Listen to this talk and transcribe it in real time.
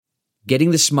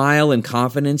Getting the smile and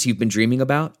confidence you've been dreaming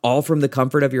about, all from the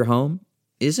comfort of your home,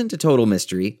 isn't a total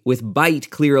mystery with Byte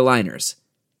clear aligners.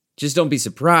 Just don't be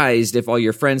surprised if all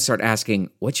your friends start asking,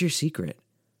 "What's your secret?"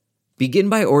 Begin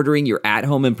by ordering your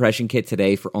at-home impression kit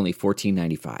today for only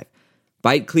 $14.95.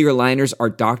 Byte clear aligners are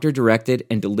doctor-directed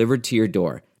and delivered to your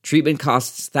door. Treatment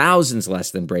costs thousands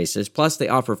less than braces, plus they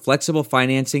offer flexible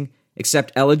financing,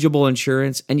 accept eligible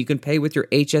insurance, and you can pay with your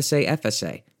HSA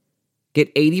FSA. Get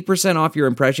 80% off your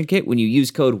impression kit when you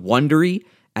use code WONDERY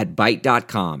at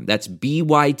Byte.com. That's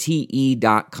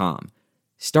BYTE.com.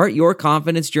 Start your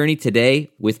confidence journey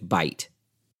today with Byte.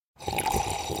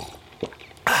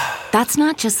 That's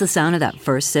not just the sound of that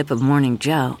first sip of Morning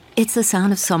Joe. It's the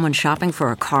sound of someone shopping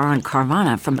for a car on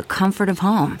Carvana from the comfort of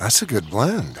home. That's a good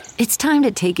blend. It's time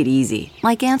to take it easy,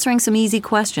 like answering some easy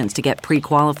questions to get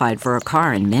pre-qualified for a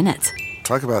car in minutes.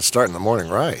 Talk about starting the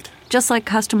morning right. Just like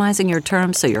customizing your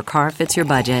terms so your car fits your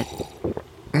budget.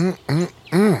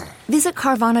 Visit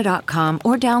Carvana.com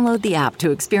or download the app to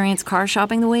experience car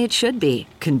shopping the way it should be.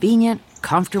 Convenient,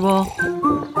 comfortable.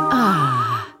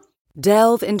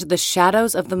 Delve into the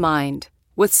shadows of the mind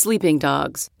with Sleeping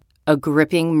Dogs, a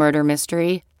gripping murder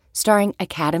mystery starring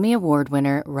Academy Award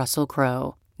winner Russell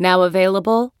Crowe. Now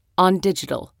available on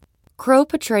digital. Crowe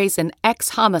portrays an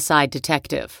ex-homicide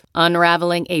detective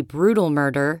unraveling a brutal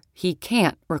murder he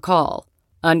can't recall.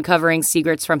 Uncovering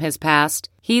secrets from his past,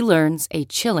 he learns a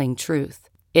chilling truth.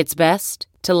 It's best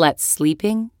to let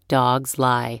sleeping dogs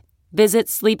lie. Visit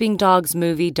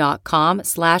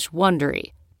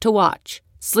sleepingdogsmovie.com/Wondery to watch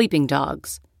Sleeping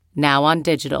Dogs, now on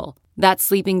digital. That's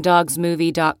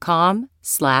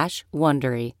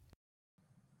sleepingdogsmovie.com/Wondery.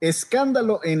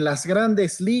 Escándalo en las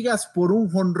grandes ligas por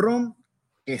un jonrón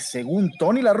que, según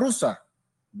Tony La Russa,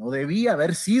 no debía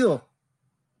haber sido.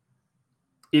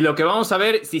 Y lo que vamos a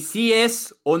ver si sí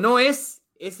es o no es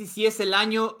si sí es el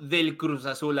año del Cruz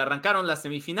Azul. Arrancaron las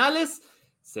semifinales.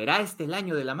 ¿Será este el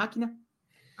año de la máquina?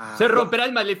 ¿Se romperá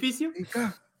el maleficio?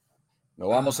 Lo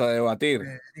vamos a debatir.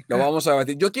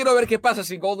 Yo quiero ver qué pasa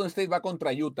si Golden State va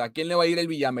contra Utah. ¿A quién le va a ir el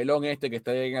Villamelón que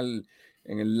está en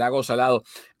el lago Salado?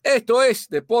 Esto es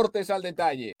Deportes al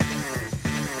Detalle.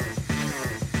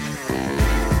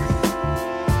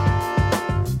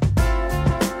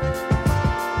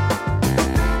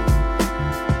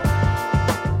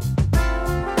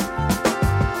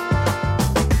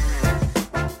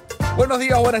 Buenos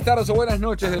días, buenas tardes o buenas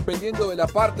noches, dependiendo de la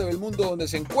parte del mundo donde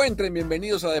se encuentren.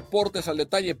 Bienvenidos a Deportes al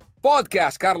Detalle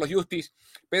Podcast. Carlos Justis,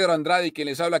 Pedro Andrade y quien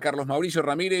les habla, Carlos Mauricio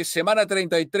Ramírez. Semana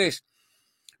 33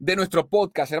 de nuestro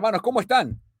podcast. Hermanos, ¿cómo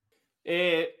están?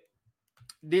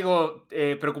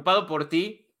 Preocupado por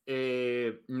ti.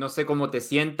 No sé cómo te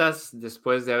sientas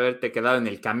después de haberte quedado en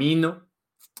el camino.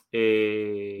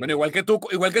 Bueno, igual que tú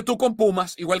con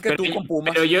Pumas.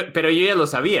 Pero yo ya lo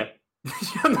sabía.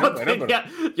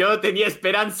 Yo no tenía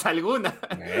esperanza alguna.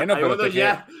 Bueno, algunos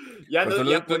ya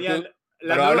ponían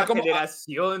la nueva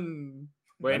generación.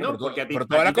 Bueno, porque pero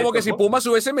tú hablas como que si Pumas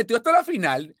hubiese metido hasta la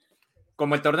final.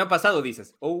 Como el torneo pasado,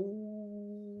 dices.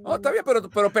 No, está bien, pero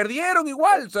perdieron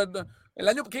igual. O sea,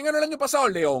 ¿quién ganó el año pasado?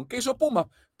 León. ¿Qué hizo Pumas?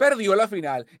 Perdió la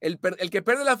final. El que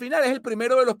pierde la final es el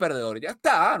primero de los perdedores. Ya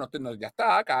está, ya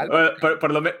está, calma.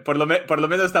 Por lo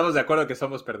menos estamos de acuerdo que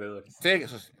somos perdedores. Sí,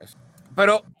 eso sí. Eso.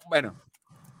 Pero, bueno,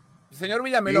 señor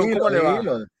Villamelón, ¿cómo le va?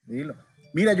 Dilo.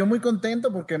 Mira, yo muy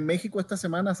contento porque en México esta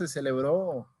semana se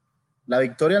celebró la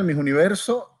victoria del Miss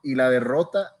Universo y la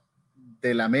derrota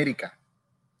del América.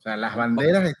 O sea, las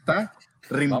banderas están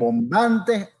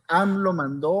rimbombantes. AMLO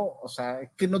mandó, o sea, es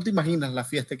que no te imaginas la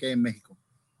fiesta que hay en México.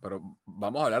 Pero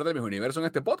vamos a hablar del Miss Universo en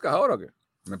este podcast ahora, ¿o qué?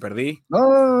 Me perdí.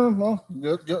 No.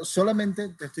 Yo solamente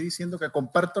te estoy diciendo que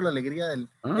comparto la alegría del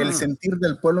el sentir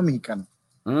del pueblo mexicano.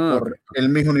 Por el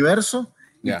Miss Universo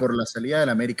y por la salida del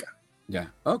América.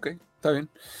 Ya, ok, está bien.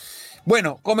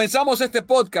 Bueno, comenzamos este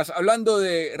podcast hablando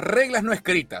de reglas no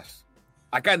escritas,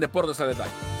 acá en Deportes al Detalle.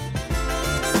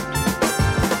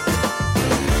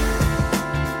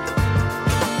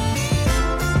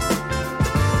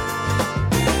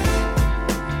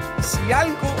 Si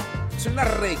algo es una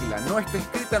regla, no está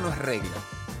escrita, no es regla.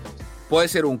 Puede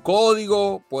ser un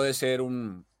código, puede ser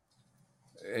un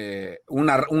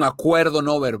acuerdo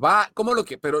no verbal,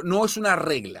 pero no es una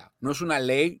regla, no es una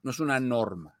ley, no es una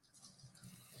norma.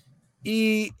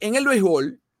 Y en el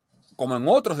béisbol, como en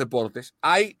otros deportes,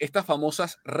 hay estas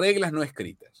famosas reglas no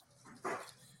escritas.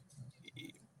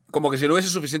 Como que si no hubiese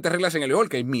suficientes reglas en el béisbol,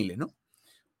 que hay miles, ¿no?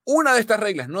 Una de estas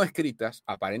reglas no escritas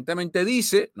aparentemente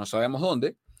dice, no sabemos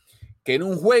dónde, que en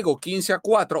un juego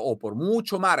 15-4 o por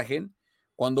mucho margen,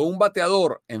 cuando un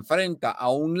bateador enfrenta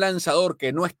a un lanzador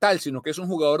que no es tal, sino que es un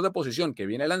jugador de posición que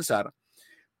viene a lanzar,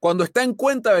 cuando está en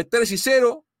cuenta de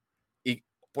 3-0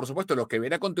 por supuesto, lo que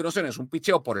viene a continuación es un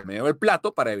picheo por el medio del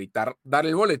plato para evitar dar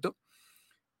el boleto.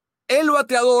 El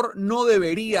bateador no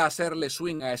debería hacerle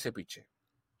swing a ese picheo.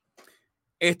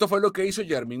 Esto fue lo que hizo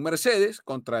Yermín Mercedes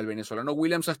contra el venezolano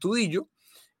Williams Astudillo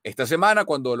esta semana,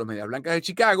 cuando los Medias Blancas de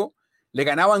Chicago le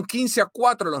ganaban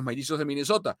 15-4 a los Mellizos de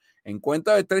Minnesota. En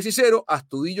cuenta de 3-0,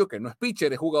 Astudillo, que no es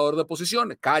pitcher, es jugador de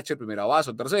posición, catcher, primera base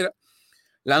o tercera,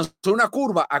 lanzó una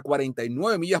curva a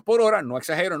 49 millas por hora, no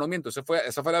exagero, no miento, esa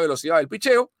fue la velocidad del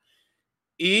picheo,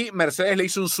 y Mercedes le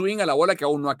hizo un swing a la bola que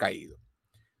aún no ha caído.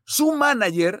 Su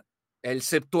manager, el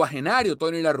septuagenario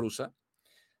Tony La Russa,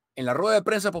 en la rueda de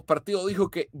prensa postpartido dijo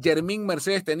que Yermín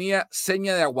Mercedes tenía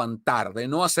seña de aguantar, de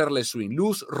no hacerle swing,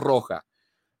 luz roja,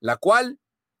 la cual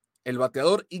el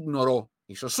bateador ignoró.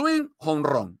 Hizo swing, home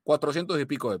run, 400 y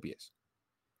pico de pies.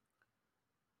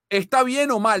 ¿Está bien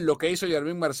o mal lo que hizo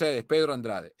Yermín Mercedes, Pedro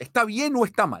Andrade? ¿Está bien o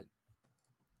está mal?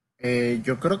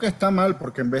 Yo creo que está mal,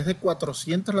 porque en vez de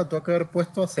 400 la tuvo que haber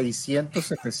puesto a 600,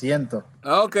 700.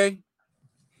 Ok.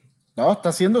 No, está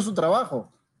haciendo su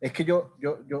trabajo. Es que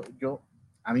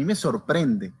a mí me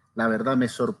sorprende, la verdad, me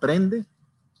sorprende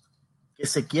que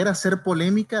se quiera hacer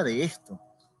polémica de esto.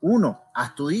 Uno,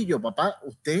 Astudillo, papá,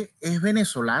 usted es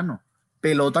venezolano,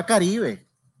 pelota Caribe,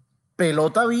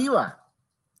 pelota viva.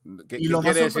 ¿Qué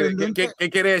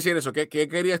quiere decir eso? ¿Qué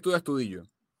querías tú de Astudillo?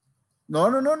 No,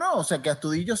 o sea, que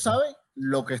Astudillo sabe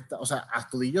lo que está, o sea,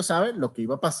 Astudillo sabe lo que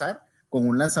iba a pasar con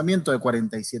un lanzamiento de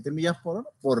 47 millas por hora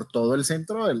por todo el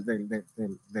centro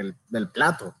del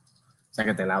plato. O sea,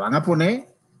 que te la van a poner,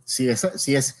 si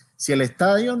el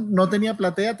estadio no tenía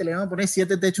platea, te le van a poner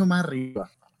 7 techos más arriba.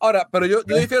 Ahora, pero yo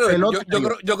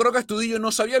creo que Astudillo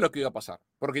no sabía lo que iba a pasar,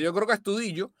 porque yo creo que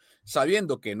Astudillo,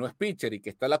 sabiendo que no es pitcher y que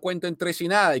está la cuenta en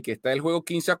 3-0 y que está el juego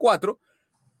 15-4,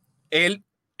 él,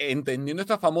 entendiendo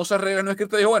estas famosas reglas no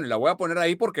escritas, dijo, bueno, la voy a poner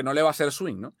ahí porque no le va a hacer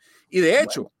swing, ¿no? Y de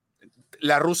hecho,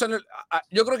 La Russa,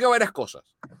 yo creo que varias cosas.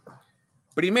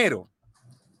 Primero,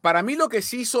 para mí lo que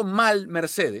sí hizo mal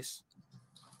Mercedes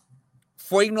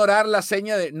fue ignorar la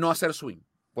seña de no hacer swing,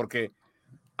 porque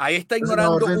ahí está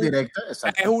ignorando. Es una orden directa,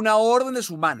 exacto. Es una orden de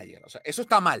su manager. O sea, eso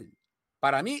está mal.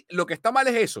 Para mí, lo que está mal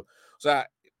es eso. O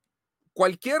sea,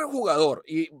 cualquier jugador,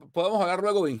 y podemos hablar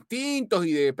luego de instintos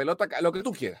y de pelota, lo que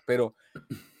tú quieras, pero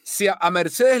si a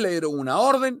Mercedes le dieron una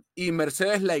orden y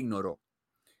Mercedes la ignoró,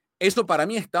 eso para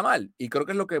mí está mal. Y creo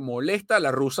que es lo que molesta a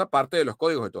La Russa, parte de los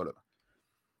códigos de todo lo demás.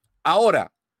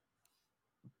 Ahora,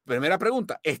 primera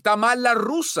pregunta, ¿está mal La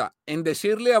Russa en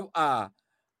decirle a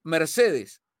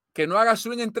Mercedes que no haga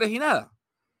swing en 3-0?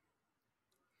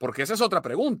 Porque esa es otra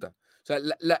pregunta. O sea,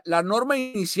 la norma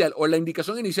inicial o la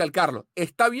indicación inicial, Carlos,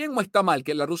 ¿está bien o está mal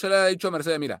que La Russa le haya dicho a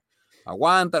Mercedes, mira,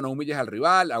 aguanta, no humilles al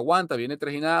rival, aguanta, viene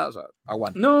 3-0, o sea,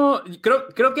 aguanta? No,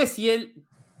 creo que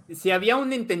si había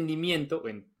un entendimiento,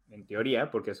 en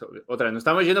teoría, porque nos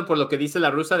estamos yendo por lo que dice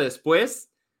La Russa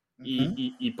después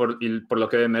y por lo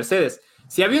que ve Mercedes.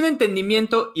 Si había un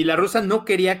entendimiento y La Russa no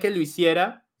quería que lo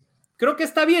hiciera, creo que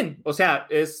está bien. O sea,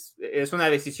 es una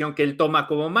decisión que él toma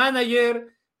como manager.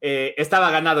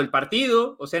 Estaba ganado el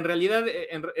partido. O sea, en realidad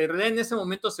en ese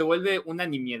momento se vuelve una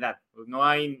nimiedad. No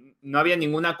había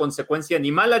ninguna consecuencia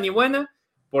ni mala ni buena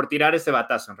por tirar ese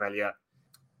batazo, en realidad.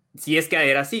 Si es que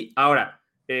era así. Ahora,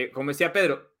 como decía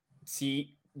Pedro,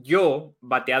 si yo,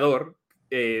 bateador,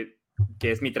 que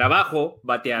es mi trabajo,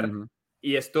 batear,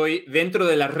 y estoy dentro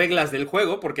de las reglas del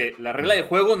juego, porque la regla del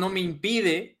juego no me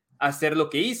impide hacer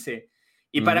lo que hice.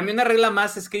 Y para mí una regla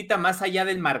más escrita, más allá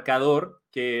del marcador,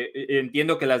 que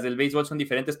entiendo que las del béisbol son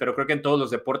diferentes, pero creo que en todos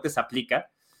los deportes aplica.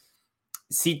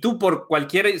 Si tú por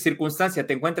cualquier circunstancia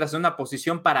te encuentras en una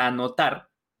posición para anotar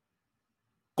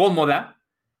cómoda,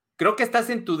 creo que estás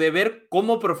en tu deber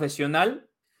como profesional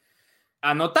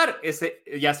anotar ese,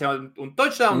 ya sea un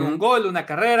touchdown, un gol, una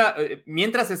carrera,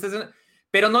 mientras estés...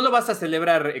 Pero no lo vas a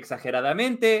celebrar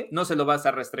exageradamente, no se lo vas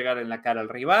a restregar en la cara al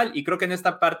rival, y creo que en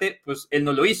esta parte, pues, él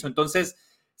no lo hizo. Entonces,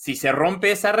 si se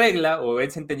rompe esa regla o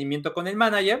ese entendimiento con el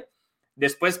manager,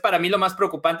 después para mí lo más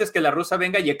preocupante es que La Russa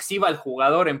venga y exhiba al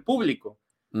jugador en público.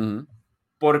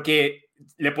 Porque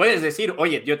le puedes decir,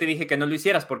 oye, yo te dije que no lo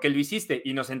hicieras, ¿por qué lo hiciste?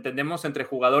 Y nos entendemos entre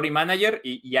jugador y manager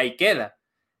y ahí queda.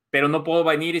 Pero no puedo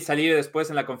venir y salir después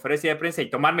en la conferencia de prensa y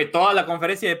tomarme toda la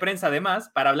conferencia de prensa además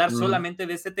para hablar solamente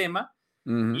de ese tema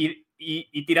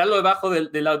y tirarlo debajo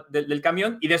del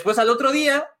camión, y después al otro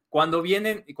día, cuando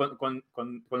vienen con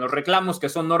los reclamos que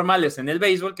son normales en el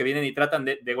béisbol, que vienen y tratan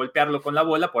de golpearlo con la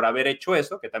bola por haber hecho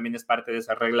eso, que también es parte de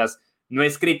esas reglas no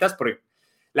escritas, porque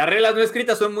las reglas no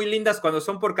escritas son muy lindas cuando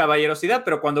son por caballerosidad,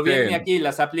 pero cuando vienen aquí y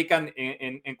las aplican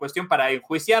en cuestión para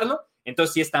enjuiciarlo,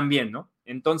 entonces sí están bien, ¿no?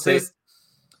 Entonces...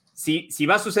 si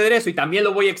va a suceder eso y también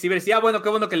lo voy a exhibir, si, bueno, qué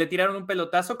bueno que le tiraron un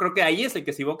pelotazo, creo que ahí es el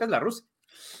que se equivoca, es la rusa.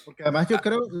 Porque además yo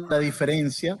creo la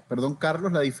diferencia, perdón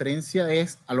Carlos, la diferencia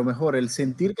es a lo mejor el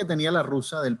sentir que tenía la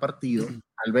rusa del partido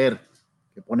al ver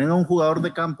que ponen a un jugador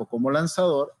de campo como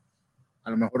lanzador,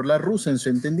 a lo mejor la rusa en su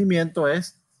entendimiento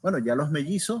es, bueno, ya los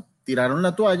mellizos tiraron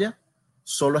la toalla,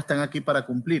 solo están aquí para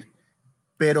cumplir.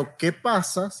 Pero ¿qué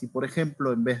pasa si, por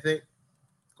ejemplo, en vez de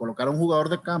colocar a un jugador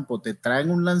de campo, te traen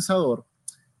un lanzador,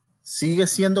 sigue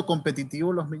siendo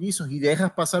competitivo los mellizos y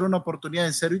dejas pasar una oportunidad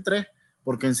en 0-3?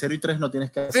 Porque en 0-3 no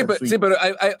tienes que hacer swing. Sí, pero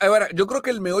yo creo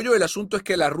que el meollo del asunto es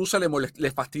que la rusa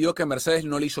le fastidió que Mercedes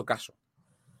no le hizo caso.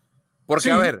 Porque, sí.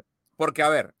 A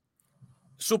ver,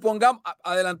 supongamos,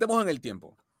 adelantemos en el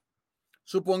tiempo.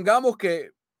 Supongamos que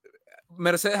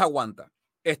Mercedes aguanta,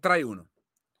 strike 1.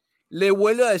 Le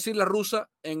vuelve a decir la rusa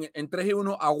en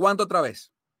 3-1, aguanta otra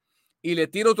vez. Y le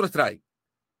tira otro strike,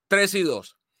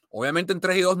 3-2. Obviamente en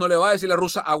 3-2 no le va a decir la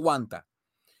rusa, aguanta.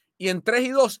 Y en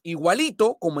 3-2,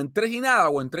 igualito, como en 3-0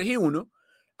 o en 3-1,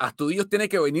 Astudillo tiene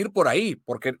que venir por ahí,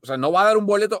 porque no va a dar un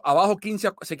boleto abajo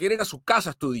 15, se quiere ir a su casa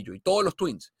Astudillo y todos los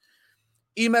Twins.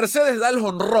 Y Mercedes da el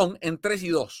jonrón en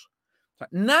 3-2.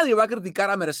 Nadie va a criticar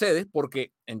a Mercedes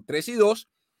porque en 3-2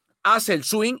 hace el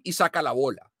swing y saca la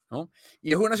bola, ¿no?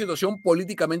 Y es una situación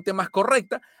políticamente más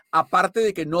correcta, aparte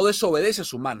de que no desobedece a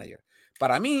su manager.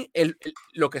 Para mí,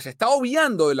 lo que se está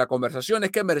obviando de la conversación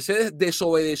es que Mercedes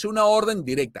desobedeció una orden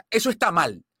directa. Eso está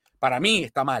mal. Para mí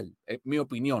está mal, en mi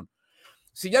opinión.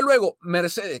 Si ya luego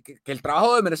Mercedes, que el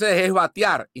trabajo de Mercedes es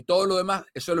batear y todo lo demás,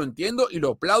 eso lo entiendo y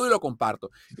lo aplaudo y lo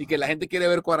comparto. Y que la gente quiere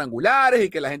ver cuadrangulares y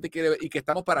que la gente quiere ver, y que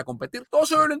estamos para competir, todo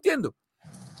eso lo entiendo.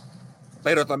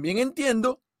 Pero también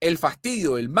entiendo el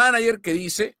fastidio del manager que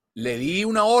dice, le di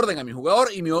una orden a mi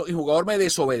jugador y mi jugador me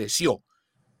desobedeció.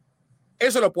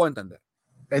 Eso lo puedo entender.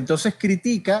 Entonces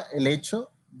critica el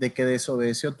hecho de que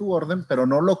desobedeció tu orden, pero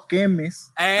no lo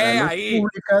quemes a la luz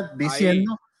pública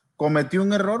diciendo cometió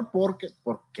un error porque,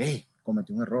 ¿por qué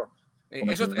cometió un error?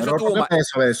 Cometió un error porque me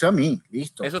desobedeció a mí,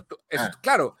 listo.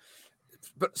 Claro,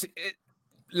 pero,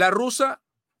 la rusa,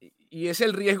 y es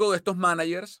el riesgo de estos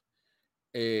managers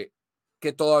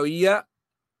que todavía,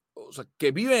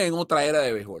 que viven en otra era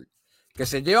de béisbol, que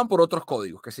se llevan por otros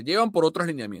códigos, que se llevan por otros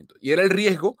lineamientos, y era el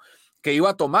riesgo que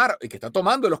iba a tomar y que está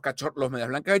tomando los Medias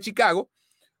Blancas de Chicago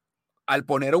al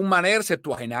poner a un manager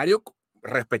septuagenario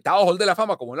respetado Hall de la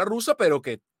Fama como la rusa, pero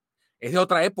que es de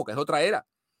otra época, es de otra era.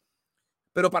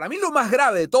 Pero para mí lo más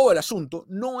grave de todo el asunto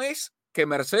no es que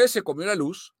Mercedes se comió la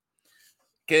luz,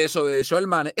 que desobedeció al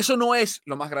manager. Eso no es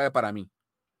lo más grave para mí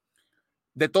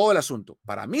de todo el asunto.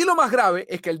 Para mí lo más grave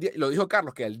es que, lo dijo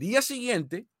Carlos, que al día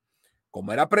siguiente,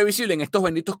 como era previsible en estos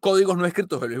benditos códigos no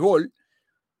escritos del béisbol,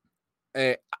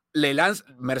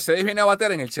 Mercedes viene a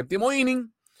batear en el 7º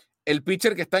inning, el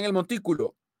pitcher que está en el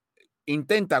montículo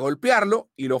intenta golpearlo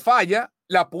y lo falla,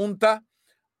 la apunta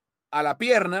a la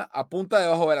pierna, apunta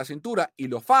debajo de la cintura y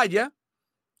lo falla,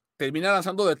 termina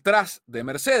lanzando detrás de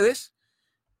Mercedes,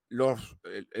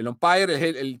 el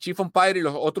umpire, el chief umpire y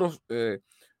los otros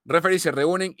referees se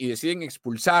reúnen y deciden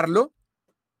expulsarlo,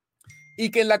 y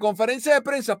que en la conferencia de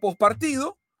prensa post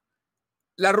partido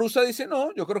la rusa dice,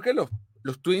 no, yo creo que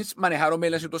los Twins manejaron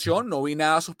bien la situación, no vi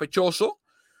nada sospechoso,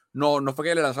 no fue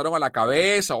que le lanzaron a la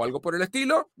cabeza o algo por el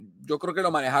estilo, yo creo que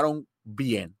lo manejaron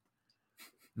bien,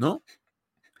 ¿no?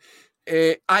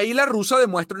 Ahí la rusa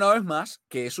demuestra una vez más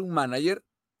que es un manager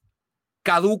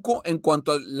caduco en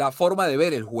cuanto a la forma de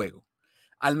ver el juego,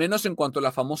 al menos en cuanto a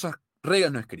las famosas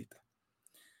reglas no escritas.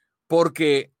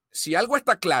 Porque si algo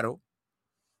está claro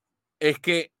es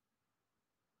que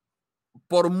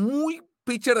por muy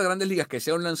pitcher de grandes ligas que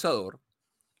sea un lanzador,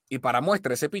 y para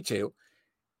muestra ese picheo,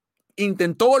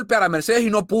 intentó golpear a Mercedes y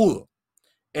no pudo.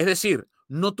 Es decir,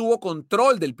 no tuvo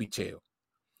control del picheo.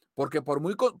 Porque por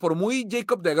muy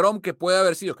Jacob deGrom que puede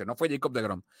haber sido, que no fue Jacob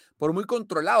deGrom, por muy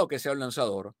controlado que sea el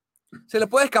lanzador, se le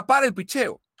puede escapar el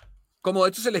picheo. Como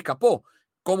de hecho se le escapó.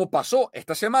 Como pasó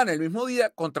esta semana, el mismo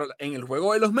día, en el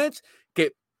juego de los Mets,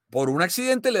 que por un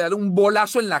accidente le dan un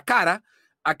bolazo en la cara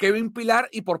a Kevin Pillar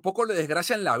y por poco le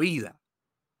desgracian la vida.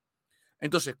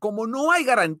 Entonces, como no hay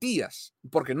garantías,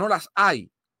 porque no las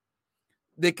hay,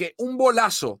 de que un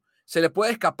bolazo se le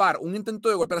puede escapar, un intento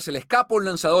de golpear, se le escapa un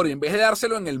lanzador y en vez de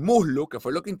dárselo en el muslo, que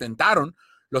fue lo que intentaron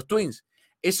los Twins,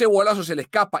 ese bolazo se le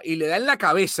escapa y le da en la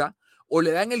cabeza, o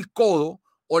le da en el codo,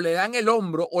 o le da en el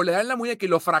hombro, o le da en la muñeca y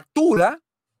lo fractura.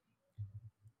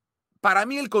 Para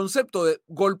mí el concepto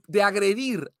de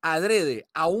agredir adrede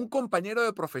a un compañero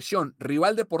de profesión,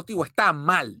 rival deportivo, está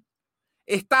mal.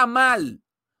 Está mal.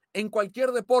 En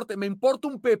cualquier deporte, me importa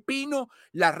un pepino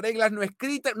las reglas no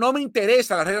escritas, no me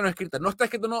interesa las reglas no escritas, no está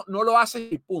escrito, no lo haces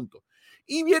y punto.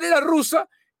 Y viene la rusa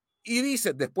y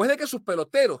dice, después de que sus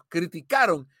peloteros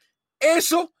criticaron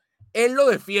eso, él lo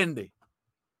defiende.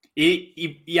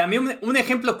 Y a mí un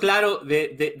ejemplo claro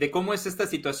de cómo es esta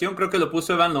situación, creo que lo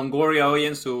puso Evan Longoria hoy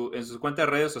en sus cuentas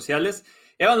de redes sociales.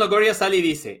 Evan Longoria sale y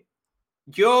dice,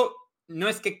 yo no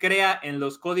es que crea en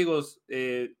los códigos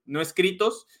no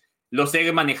escritos, los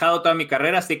he manejado toda mi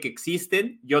carrera, sé que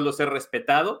existen, yo los he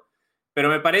respetado, pero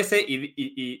me parece,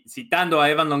 y citando a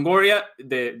Evan Longoria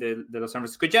de los San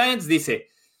Francisco Giants, dice,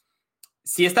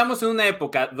 si estamos en una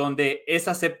época donde es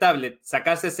aceptable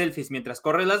sacarse selfies mientras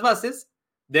corre las bases,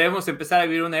 debemos empezar a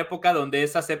vivir una época donde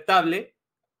es aceptable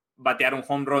batear un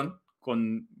home run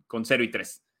con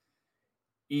 0-3.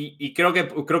 Y creo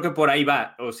que por ahí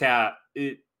va. O sea,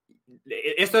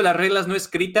 esto de las reglas no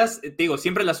escritas, digo,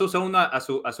 siempre las usa uno a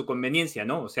su conveniencia,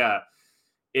 ¿no? O sea,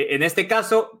 en este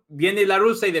caso, viene la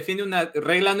rusa y defiende una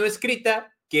regla no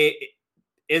escrita que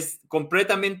es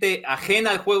completamente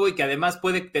ajena al juego y que además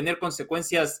puede tener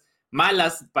consecuencias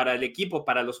malas para el equipo,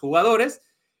 para los jugadores,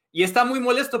 y está muy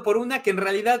molesto por una que en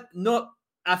realidad no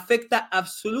afecta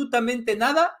absolutamente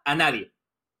nada a nadie,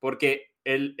 porque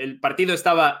el partido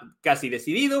estaba casi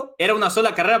decidido, era una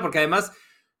sola carrera, porque además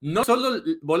no solo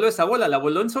voló esa bola, la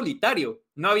voló en solitario,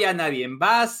 no había nadie en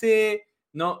base,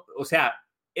 no, o sea,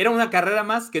 era una carrera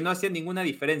más que no hacía ninguna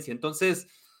diferencia. Entonces,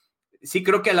 sí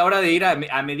creo que a la hora de ir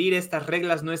a medir estas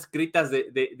reglas no escritas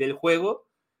del juego,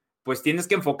 pues tienes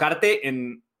que enfocarte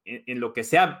en lo que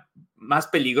sea más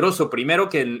peligroso primero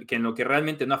que en lo que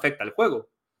realmente no afecta al juego.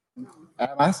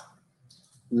 Además,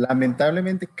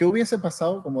 lamentablemente, ¿qué hubiese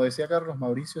pasado, como decía Carlos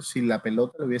Mauricio, si la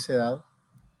pelota le hubiese dado?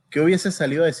 ¿Qué hubiese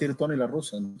salido a decir Tony La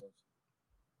Russa? Entonces,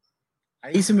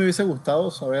 ahí sí me hubiese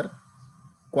gustado saber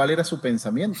cuál era su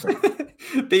pensamiento.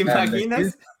 ¿Te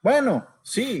imaginas? Bueno,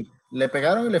 sí, le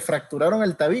pegaron y le fracturaron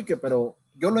el tabique, pero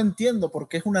yo lo entiendo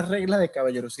porque es una regla de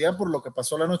caballerosidad por lo que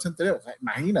pasó la noche anterior. O sea,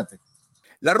 imagínate.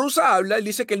 La rusa habla y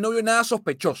dice que él no vio nada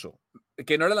sospechoso,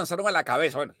 que no le lanzaron a la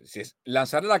cabeza. Bueno, si es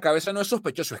lanzarle a la cabeza no es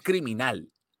sospechoso, es criminal.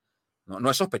 No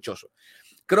es sospechoso.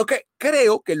 Creo que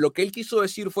lo que él quiso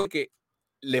decir fue que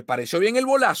le pareció bien el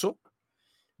bolazo,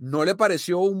 no le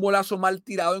pareció un bolazo mal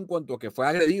tirado en cuanto a que fue a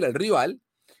agredir al rival,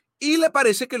 y le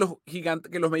parece que los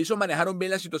mellizos manejaron bien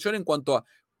la situación en cuanto a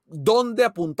dónde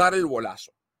apuntar el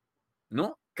bolazo,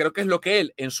 ¿no? Creo que es lo que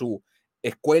él, en su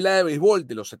escuela de béisbol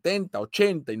de los 70,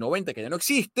 80 y 90, que ya no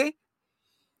existe,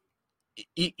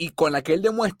 y con la que él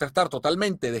demuestra estar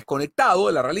totalmente desconectado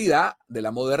de la realidad, de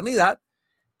la modernidad,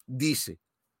 dice,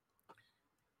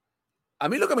 a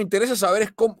mí lo que me interesa saber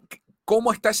es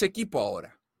cómo está ese equipo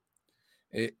ahora.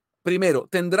 Primero,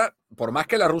 tendrá, por más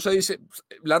que la rusa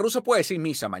puede decir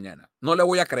misa mañana, no le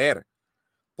voy a creer,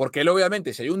 porque él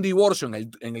obviamente, si hay un divorcio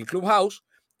en el clubhouse,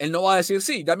 él no va a decir,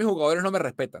 sí, ya mis jugadores no me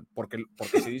respetan, porque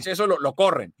si dice eso lo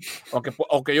corren,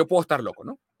 aunque yo puedo estar loco,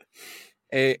 ¿no?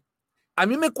 A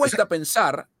mí me cuesta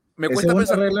pensar... Es una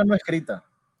regla no escrita.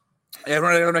 Es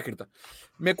una regla no escrita.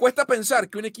 Me cuesta pensar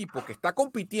que un equipo que está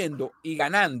compitiendo y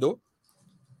ganando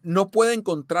no puede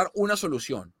encontrar una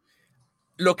solución.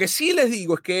 Lo que sí les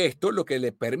digo es que esto, lo que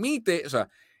le permite, o sea,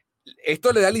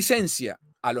 esto le da licencia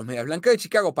a los Medias Blancas de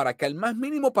Chicago para que al más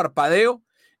mínimo parpadeo,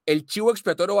 el chivo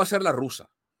expiatorio va a ser la rusa.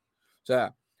 O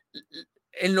sea,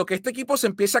 en lo que este equipo se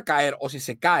empieza a caer, o si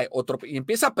se cae y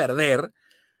empieza a perder,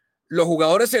 los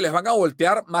jugadores se les van a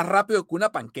voltear más rápido que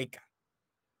una panqueca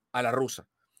a la rusa.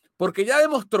 Porque ya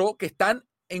demostró que están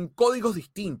en códigos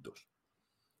distintos,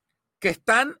 que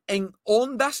están en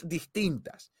ondas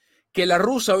distintas, que la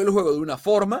rusa ve el juego de una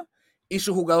forma y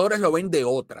sus jugadores lo ven de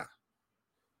otra.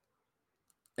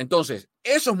 Entonces,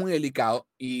 eso es muy delicado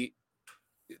y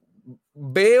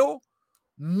veo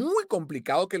muy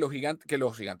complicado que los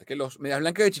Medias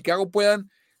Blancas de Chicago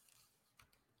puedan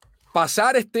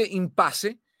pasar este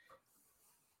impasse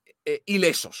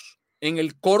ilesos en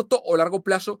el corto o largo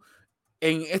plazo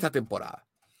en esta temporada.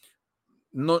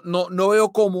 No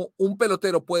veo cómo un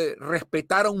pelotero puede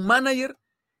respetar a un manager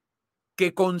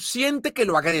que consiente que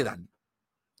lo agredan.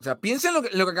 O sea, piensen lo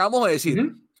que acabamos de decir.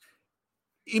 Uh-huh.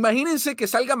 Imagínense que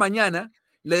salga mañana,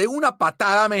 le den una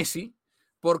patada a Messi,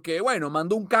 porque, bueno,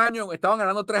 mandó un caño, estaban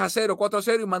ganando 3-0,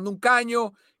 4-0, y mandó un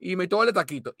caño y metió el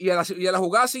taquito. Y a la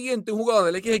jugada siguiente, un jugador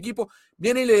del X equipo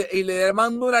viene y le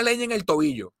manda una leña en el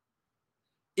tobillo.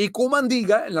 Y Koeman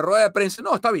diga en la rueda de prensa,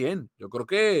 no, está bien, yo creo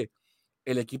que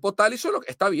el equipo tal hizo lo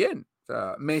que está bien. O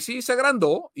sea, Messi se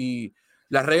agrandó y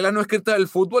las reglas no escritas del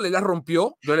fútbol, él las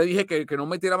rompió. Yo le dije que no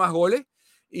metiera más goles.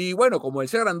 Y bueno, como él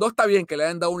se agrandó, está bien que le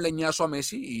hayan dado un leñazo a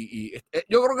Messi. Y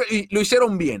yo creo que lo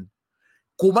hicieron bien.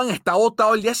 Koeman está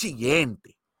votado el día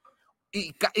siguiente.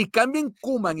 Y cambien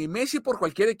Koeman y Messi por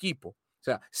cualquier equipo. O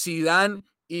sea, Zidane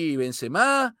y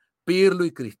Benzema, Pirlo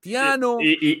y Cristiano,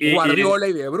 Guardiola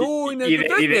y De Bruyne. Y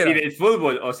del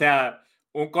fútbol, o sea,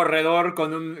 un corredor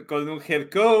con un head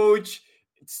coach,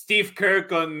 Steve Kerr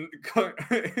con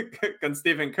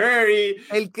Stephen Curry,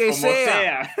 el que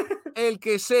sea. El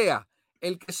que sea.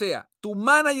 Tu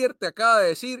manager te acaba de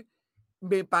decir,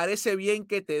 me parece bien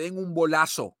que te den un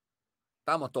bolazo.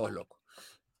 Estamos todos locos.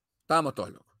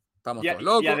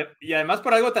 Y además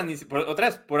por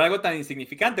algo tan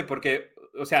insignificante, porque,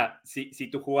 o sea, si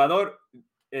tu jugador,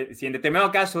 si en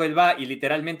determinado caso él va y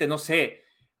literalmente, no sé,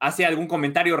 hace algún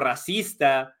comentario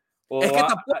racista. Es que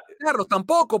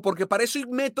tampoco, porque para eso hay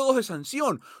métodos de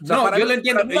sanción. O sea, no, yo lo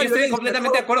entiendo, yo estoy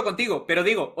completamente de acuerdo contigo, pero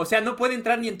digo, o sea, no puede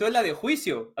entrar ni en tela de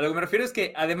juicio. A lo que me refiero es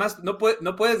que además no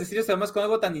puedes decir eso además con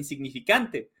algo tan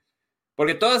insignificante,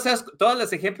 porque todos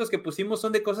los ejemplos que pusimos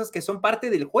son de cosas que son parte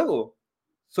del juego,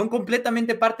 son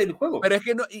completamente parte del juego. Pero es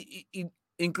que no,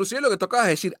 inclusive lo que tocabas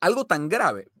decir, algo tan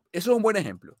grave, eso es un buen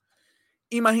ejemplo.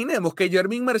 Imaginemos que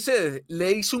Yermín Mercedes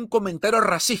le hizo un comentario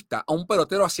racista a un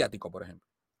pelotero asiático, por ejemplo.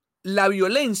 La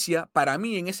violencia, para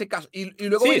mí, en ese caso, y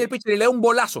luego viene el pitcher y le da un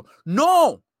bolazo. ¡No!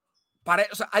 O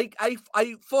sea,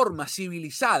 hay formas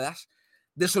civilizadas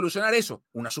de solucionar eso.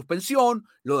 Una suspensión,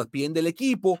 lo despiden del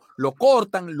equipo, lo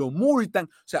cortan, lo multan.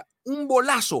 O sea, un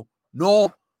bolazo.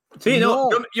 No. Sí, no.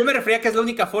 Yo me refería a que es la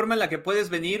única forma en la que puedes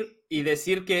venir y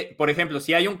decir que, por ejemplo,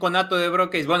 si hay un conato de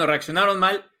Broncos, bueno, reaccionaron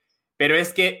mal, pero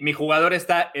es que mi jugador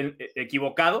está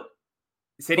equivocado.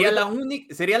 Sería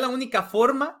la única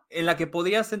forma en la que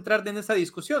podrías entrar en esa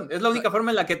discusión. Es la única forma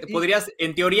en la que te podrías,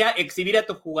 en teoría, exhibir a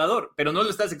tu jugador, pero no lo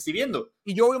estás exhibiendo.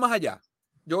 Y yo voy más allá.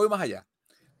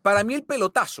 Para mí el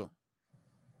pelotazo,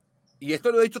 y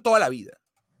esto lo he dicho toda la vida,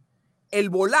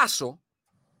 el bolazo,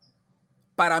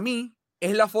 para mí,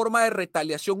 es la forma de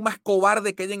retaliación más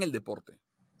cobarde que hay en el deporte.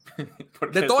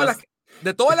 De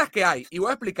todas las que hay. Y voy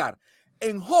a explicar.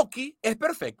 En hockey es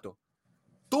perfecto.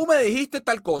 Tú me dijiste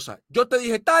tal cosa, yo te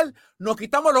dije tal, nos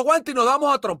quitamos los guantes y nos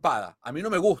damos a trompada. A mí no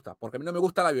me gusta, porque a mí no me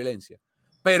gusta la violencia.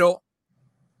 Pero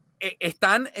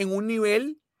están en un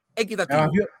nivel equitativo.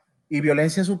 Además, y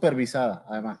violencia supervisada,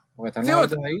 además. Porque están los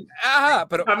otros ahí. Ajá,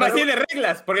 pero además tiene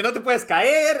reglas, porque no te puedes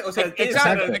caer. O sea,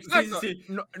 exacto. Sí.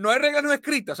 No hay reglas no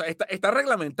escritas, o sea, está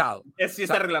reglamentado. Sí,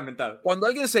 está reglamentado. Cuando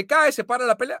alguien se cae, se para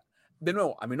la pelea. De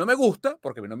nuevo, a mí no me gusta,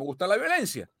 porque a mí no me gusta la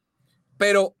violencia.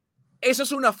 Pero eso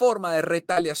es una forma de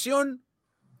retaliación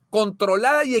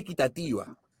controlada y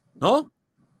equitativa, ¿no?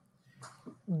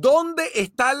 ¿Dónde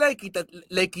está la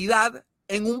equidad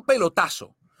en un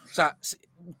pelotazo? O sea,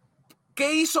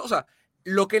 ¿qué hizo? O sea,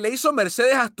 lo que le hizo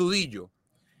Mercedes a Astudillo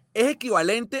es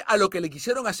equivalente a lo que le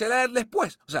quisieron hacer a él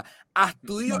después. O sea,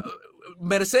 Astudillo,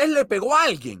 Mercedes le pegó a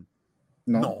alguien.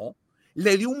 No.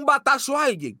 ¿Le dio un batazo a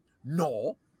alguien?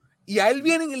 No. Y a él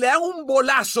vienen y le dan un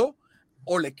bolazo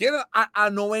o le quieren a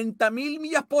 90,000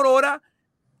 millas por hora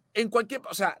en cualquier...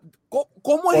 O sea,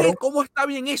 ¿cómo está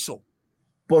bien eso?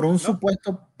 Por un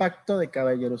supuesto pacto de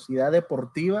caballerosidad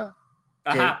deportiva.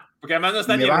 Ajá, porque además no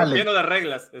están ni rompiendo las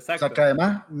reglas. Exacto. O sea, que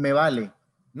además me vale.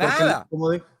 Nada.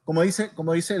 Como dice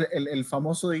el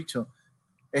famoso dicho,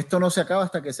 esto no se acaba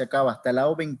hasta que se acaba, hasta el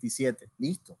lado 27.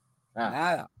 Listo.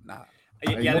 Nada.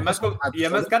 Y además,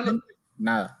 Carlos...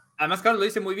 Nada. Además, Carlos lo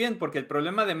dice muy bien, porque el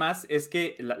problema además es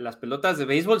que las pelotas de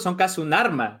béisbol son casi un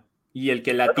arma, y el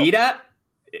que la tira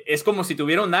es como si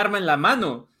tuviera un arma en la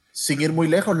mano. Sin ir muy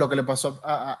lejos, lo que le pasó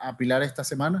a Pilar esta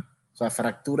semana, o sea,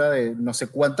 fractura de no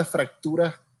sé cuántas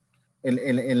fracturas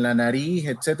en la nariz,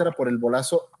 etcétera, por el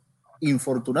bolazo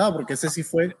infortunado, porque ese sí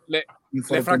fue le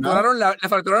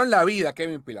fracturaron la vida a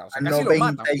Kevin Pilar. O sea, casi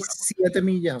 97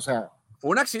 millas, o sea.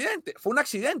 Fue un accidente.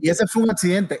 Y ese fue un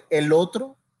accidente. El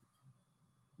otro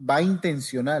va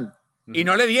intencional. Y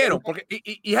no le dieron, porque,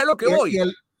 y es a lo que voy.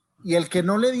 Y el que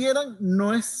no le dieran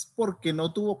no es porque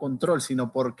no tuvo control,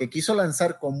 sino porque quiso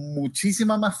lanzar con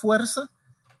muchísima más fuerza,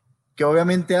 que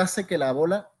obviamente hace que la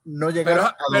bola no llegara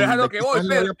a donde es a lo que voy,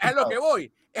 Pedro, es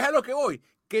a lo que voy.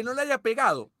 Que no le haya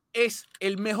pegado es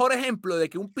el mejor ejemplo de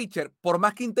que un pitcher, por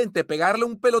más que intente pegarle a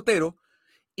un pelotero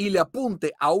y le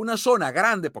apunte a una zona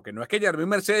grande, porque no es que Yermín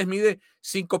Mercedes mide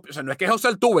 5, o sea, no es que José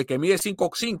Altuve que mide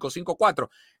 5'5", 5'4",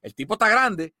 el tipo está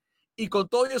grande, y con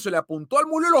todo eso le apuntó al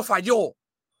muslo y lo falló. O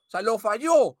sea, lo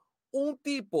falló. Un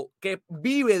tipo que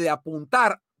vive de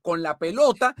apuntar con la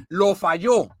pelota, lo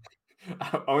falló.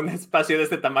 A un espacio de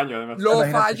este tamaño, además. Lo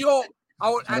falló.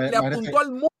 Le apuntó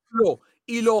al muslo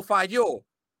y lo falló.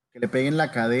 Que le peguen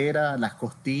la cadera, las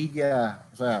costillas,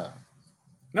 o sea...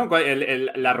 No,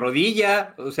 la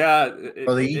rodilla, o sea...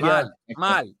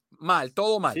 Mal,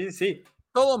 todo mal. Sí.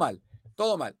 Todo mal.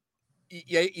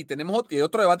 Y tenemos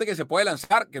otro debate que se puede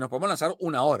lanzar, que nos podemos lanzar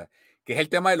una hora, que es el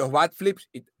tema de los bat flips,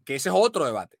 que ese es otro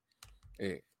debate.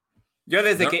 Yo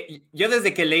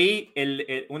desde que leí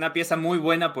una pieza muy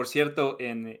buena, por cierto,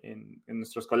 en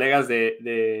nuestros colegas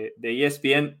de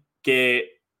ESPN,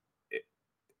 que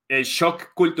el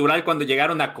shock cultural cuando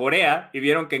llegaron a Corea y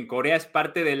vieron que en Corea es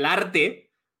parte del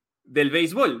arte del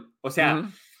béisbol. O sea,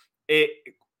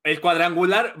 el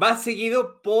cuadrangular va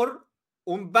seguido por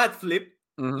un bat flip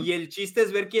y el chiste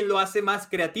es ver quién lo hace más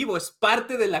creativo. Es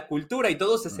parte de la cultura y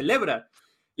todo se celebra.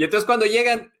 Y entonces cuando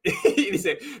llegan y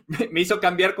dice, me hizo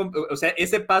cambiar, o sea,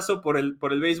 ese paso por el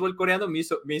béisbol coreano me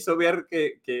hizo ver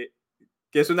que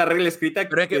es una regla escrita.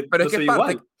 Pero es que es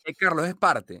parte, Carlos, es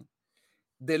parte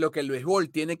de lo que el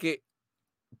béisbol tiene que,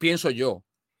 pienso yo,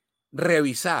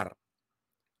 revisar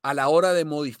a la hora de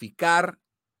modificar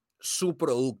su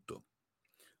producto.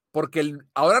 Porque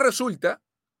ahora resulta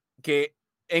que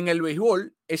en el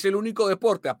béisbol es el único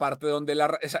deporte, aparte donde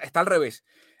está al revés.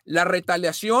 La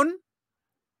retaliación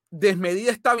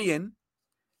desmedida está bien,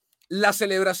 la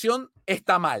celebración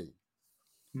está mal.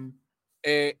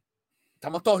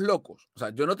 Estamos todos locos. O sea,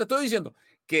 yo no te estoy diciendo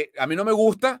que a mí no me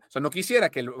gusta, o sea, no quisiera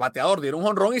que el bateador diera un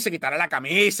jonrón y se quitara la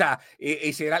camisa, y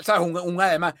hiciera, ¿sabes?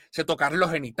 Además, se tocara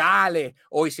los genitales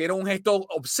o hiciera un gesto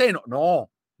obsceno. No.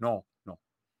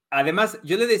 Además,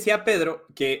 yo le decía a Pedro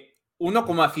que uno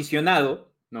como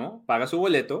aficionado, ¿no? Paga su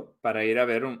boleto para ir a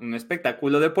ver un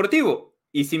espectáculo deportivo.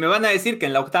 Y si me van a decir que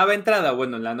en la octava entrada,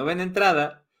 bueno, en la novena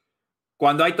entrada,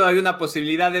 cuando hay todavía una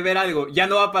posibilidad de ver algo, ya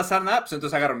no va a pasar nada, pues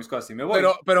entonces agarro mis cosas y me voy.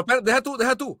 Pero deja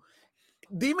tú.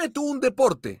 Dime tú un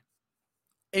deporte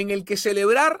en el que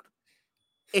celebrar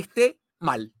esté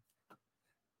mal.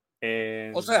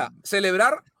 O sea,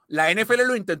 celebrar, la NFL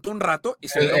lo intentó un rato y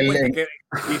se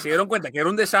dieron cuenta que era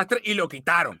un desastre y lo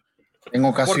quitaron. En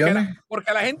ocasiones.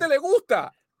 Porque a la gente le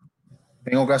gusta.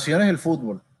 En ocasiones el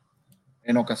fútbol.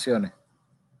 En ocasiones.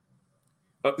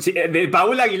 Sí, de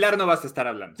Paul Aguilar no vas a estar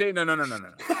hablando. Sí, no. No.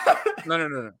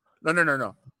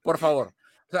 Por favor.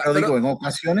 O sea, digo, en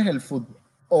ocasiones el fútbol.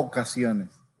 Ocasiones.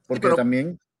 Porque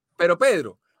también. Pero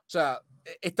Pedro, o sea,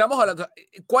 estamos hablando.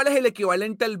 ¿Cuál es el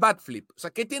equivalente al bat flip? O sea,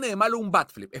 ¿qué tiene de malo un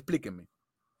bat flip? Explíquenme.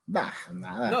 Nada.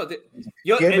 No,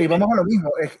 y vamos a lo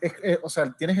mismo. O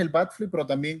sea, tienes el bat flip, pero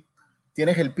también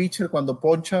tienes el pitcher cuando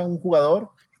poncha a un jugador.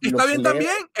 Está bien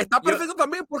también, está perfecto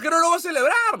también. ¿Por qué no lo va a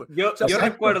celebrar? Yo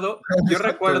recuerdo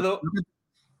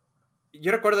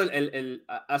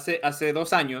hace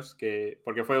 2 años,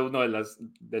 porque fue uno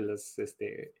de los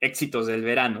éxitos del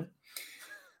verano,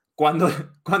 cuando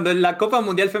en la Copa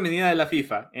Mundial Femenina de la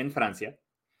FIFA en Francia,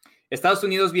 Estados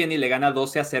Unidos viene y le gana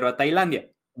 12-0 a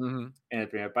Tailandia en el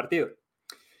primer partido.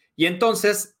 Y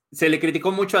entonces se le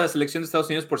criticó mucho a la selección de Estados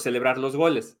Unidos por celebrar los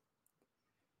goles.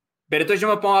 Pero entonces yo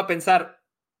me pongo a pensar,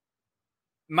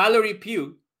 Mallory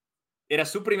Pugh era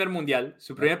su primer mundial,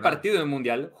 su primer partido en el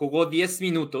mundial, jugó 10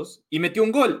 minutos y metió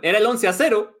un gol. Era el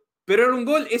 11-0, pero era un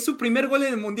gol, es su primer gol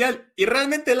en el mundial. Y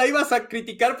realmente la ibas a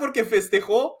criticar porque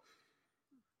festejó.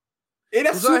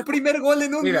 Era su primer gol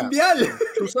en un mundial.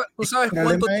 ¿Tú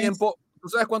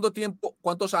sabes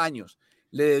cuántos años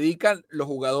le dedican los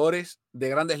jugadores de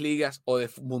grandes ligas o de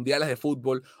mundiales de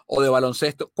fútbol o de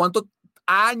baloncesto? ¿Cuántos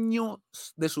años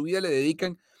de su vida le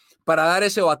dedican para dar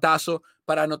ese batazo,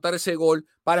 para anotar ese gol,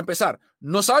 para empezar?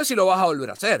 No sabes si lo vas a volver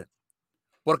a hacer,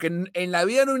 porque en la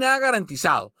vida no hay nada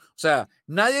garantizado. O sea,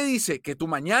 nadie dice que tú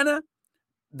mañana,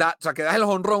 que das el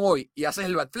jonrón hoy y haces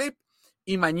el bat flip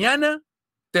y mañana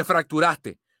te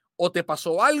fracturaste o te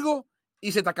pasó algo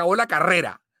y se te acabó la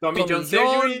carrera. Tommy John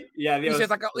surgery y adiós.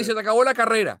 Y se te acabó la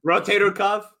carrera. Rotator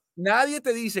cuff. Nadie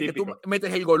te dice que tú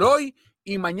metes el gol hoy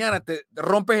y mañana te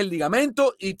rompes el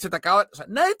ligamento y se te acaba. O sea,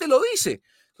 nadie te lo dice.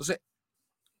 Entonces,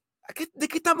 ¿de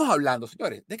qué estamos hablando,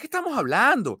 señores? ¿De qué estamos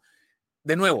hablando?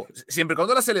 De nuevo, siempre y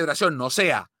cuando la celebración no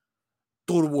sea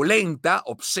turbulenta,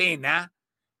 obscena,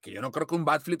 que yo no creo que un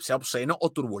bat flip sea obsceno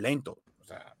o turbulento. O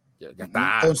sea, ya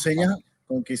está.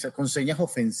 Con señas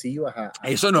ofensivas.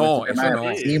 Eso no.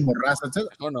 Racismo, raza,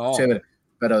 etc. Eso no. Chévere.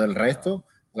 Pero del resto,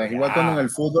 es igual cuando en el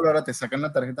fútbol ahora te sacan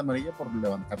la tarjeta amarilla por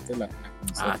levantarte la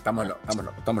estamos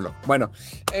locos. Bueno,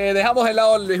 dejamos de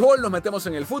lado el béisbol, nos metemos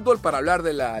en el fútbol para hablar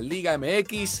de la Liga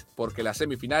MX, porque las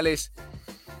semifinales,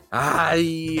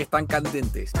 están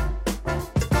candentes.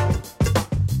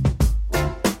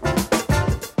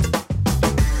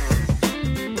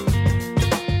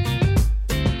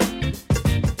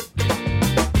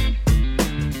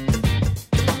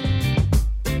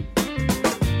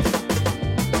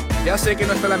 Ya sé que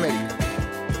no está el América.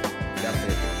 Ya sé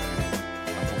que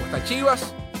tampoco está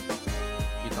Chivas.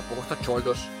 Y tampoco está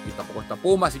Cholos. Y tampoco está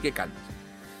Puma. Así que calma.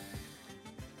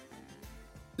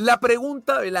 La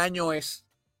pregunta del año es: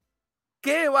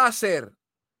 ¿qué va a hacer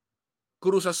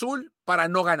Cruz Azul para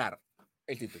no ganar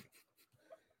el título?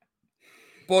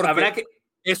 Porque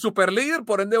es superlíder,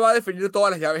 por ende va a definir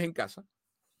todas las llaves en casa.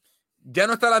 Ya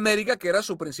no está el América, que era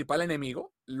su principal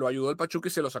enemigo. Lo ayudó el Pachuca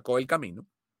y se lo sacó del camino.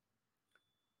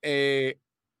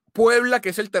 Puebla, que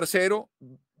es el tercero,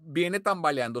 viene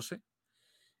tambaleándose.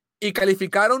 Y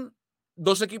calificaron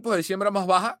 2 equipos de diciembre más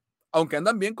baja, aunque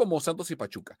andan bien como Santos y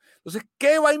Pachuca. Entonces,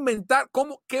 ¿qué va a inventar?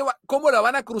 ¿Cómo la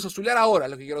van a cruzazulear ahora?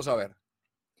 Lo que quiero saber.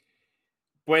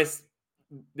 Pues,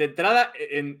 de entrada,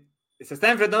 se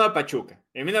está enfrentando a Pachuca.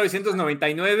 En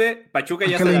 1999, Pachuca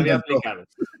ya se le había aplicado.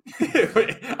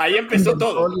 Ahí empezó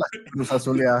todo.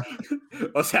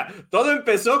 O sea, todo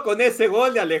empezó con ese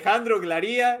gol de Alejandro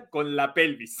Glaría con la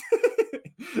pelvis.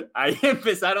 Ahí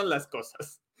empezaron las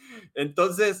cosas.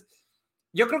 Entonces,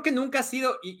 yo creo que nunca ha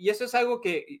sido, y eso es algo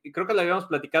que creo que lo habíamos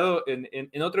platicado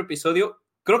en otro episodio,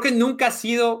 creo que nunca ha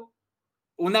sido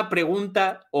una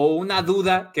pregunta o una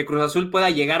duda que Cruz Azul pueda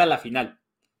llegar a la final.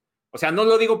 O sea, no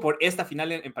lo digo por esta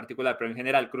final en particular, pero en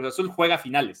general, Cruz Azul juega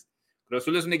finales. Cruz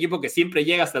Azul es un equipo que siempre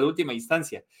llega hasta la última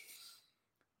instancia.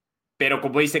 Pero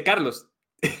como dice Carlos,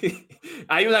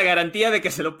 hay una garantía de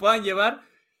que se lo puedan llevar.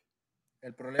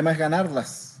 El problema es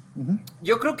ganarlas.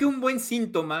 Yo creo que un buen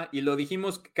síntoma, y lo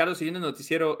dijimos Carlos y yo en el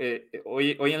noticiero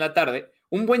hoy en la tarde,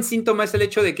 un buen síntoma es el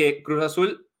hecho de que Cruz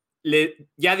Azul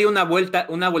ya dio una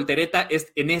voltereta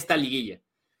en esta liguilla.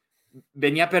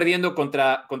 Venía perdiendo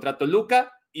contra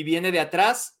Toluca y viene de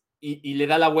atrás y le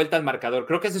da la vuelta al marcador.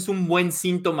 Creo que ese es un buen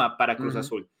síntoma para Cruz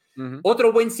Azul.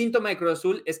 Otro buen síntoma de Cruz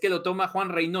Azul es que lo toma Juan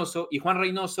Reynoso, y Juan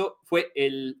Reynoso fue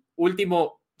el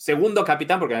último segundo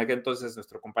capitán, porque en aquel entonces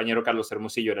nuestro compañero Carlos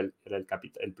Hermosillo era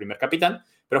el primer capitán,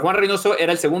 pero Juan Reynoso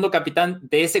era el segundo capitán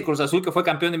de ese Cruz Azul que fue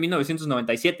campeón en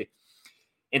 1997.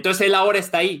 Entonces él ahora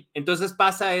está ahí. Entonces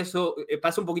pasa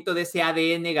un poquito de ese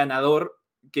ADN ganador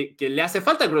que le hace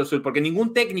falta a Cruz Azul, porque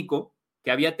ningún técnico que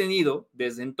había tenido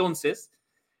desde entonces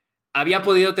había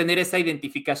podido tener esa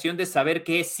identificación de saber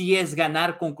que sí es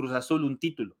ganar con Cruz Azul un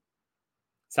título.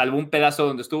 Salvo un pedazo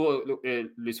donde estuvo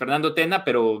Luis Fernando Tena,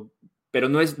 pero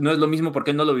no es lo mismo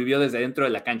porque él no lo vivió desde dentro de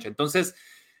la cancha. Entonces,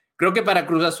 creo que para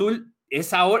Cruz Azul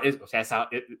es ahora,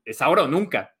 es ahora o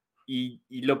nunca. Y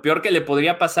lo peor que le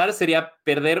podría pasar sería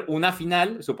perder una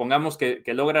final. Supongamos que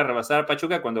logra rebasar a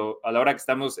Pachuca, cuando a la hora que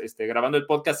estamos grabando el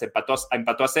podcast empató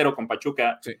a 0 con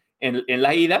Pachuca en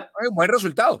la ida. Un buen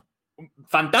resultado.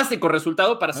 Fantástico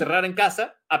resultado para cerrar en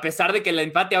casa, a pesar de que el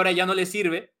empate ahora ya no le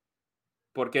sirve,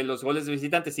 porque los goles de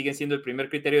visitante siguen siendo el primer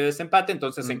criterio de desempate.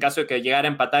 Entonces, en caso de que llegara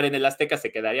a empatar en el Azteca,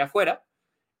 se quedaría fuera.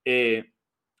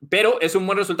 Pero es un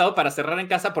buen resultado para cerrar en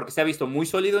casa, porque se ha visto muy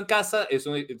sólido en casa.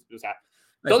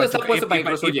 Todo está puesto para que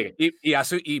Cruz Azul llegue.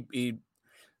 Y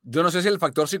yo no sé si el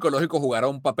factor psicológico jugará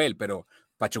un papel, pero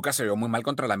Pachuca se vio muy mal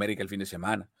contra el América el fin de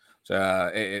semana. O sea,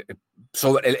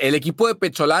 el equipo de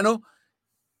Pecholano,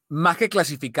 más que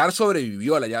clasificar,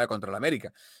 sobrevivió a la llave contra el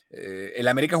América. El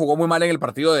América jugó muy mal en el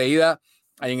partido de ida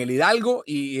en el Hidalgo,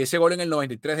 y ese gol en el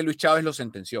 93 de Luis Chávez lo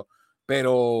sentenció.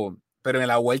 Pero en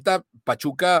la vuelta,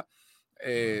 Pachuca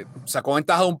sacó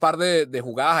ventaja de un par de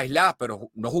jugadas aisladas,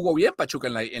 pero no jugó bien Pachuca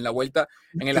en la vuelta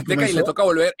en el Azteca, y le toca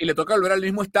volver al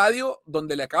mismo estadio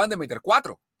donde le acaban de meter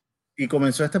 4. Y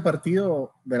comenzó este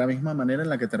partido de la misma manera en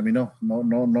la que terminó.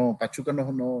 Pachuca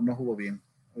no jugó bien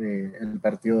el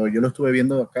partido. Yo lo estuve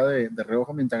viendo acá de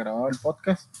reojo mientras grababa el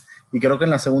podcast, y creo que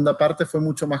en la segunda parte fue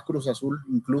mucho más Cruz Azul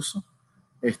incluso.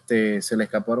 Se le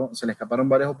escaparon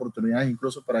varias oportunidades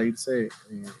incluso para irse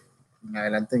en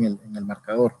adelante en el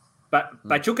marcador.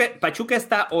 Pachuca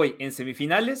está hoy en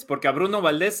semifinales porque a Bruno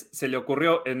Valdés se le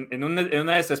ocurrió en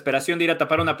una desesperación de ir a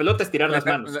tapar una pelota, estirar las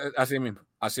manos. Así mismo.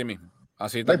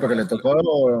 Así porque le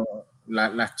tocó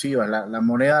las Chivas, la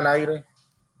moneda al aire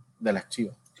de las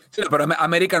Chivas. Sí, pero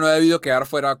América no ha debido quedar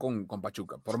fuera con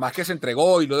Pachuca. Por más que se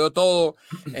entregó y lo dio todo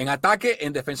en ataque,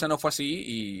 en defensa no fue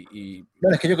así.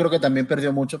 Bueno, es que yo creo que también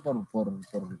perdió mucho por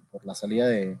la salida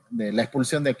de la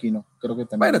expulsión de Aquino. Creo que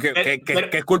también. Bueno,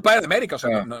 que es culpa de América. O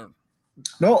sea,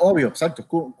 no, obvio, exacto, es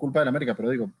culpa de América, pero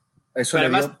digo, eso le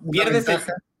dio una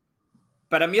ventaja.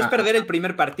 Para mí es perder el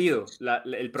primer partido.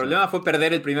 El problema fue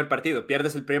perder el primer partido.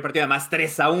 Pierdes el primer partido, además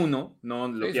 3-1, no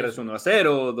lo pierdes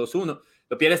 1-0, 2-1.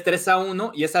 Lo pierdes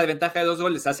 3-1 y esa desventaja de 2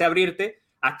 goles hace abrirte.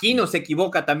 Aquino se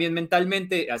equivoca también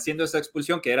mentalmente haciendo esa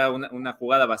expulsión, que era una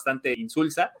jugada bastante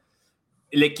insulsa.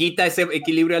 Le quita ese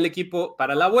equilibrio al equipo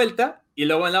para la vuelta, y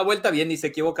luego en la vuelta viene y se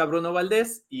equivoca Bruno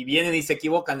Valdés, y vienen y se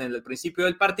equivocan en el principio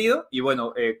del partido, y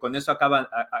bueno, con eso acaban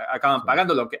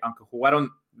pagando, aunque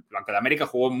el América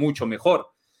jugó mucho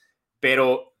mejor.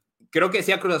 Pero creo que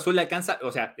si a Cruz Azul le alcanza,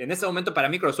 o sea, en ese momento para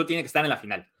mí Cruz Azul tiene que estar en la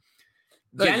final.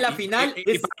 Ya en la final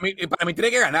para mí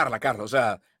tiene que ganarla, Carlos. O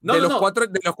sea, de los cuatro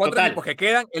equipos que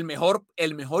quedan, el mejor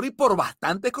y por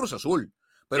bastante es Cruz Azul.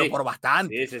 pero Sí, por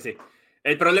bastante. Sí.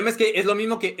 El problema es que es lo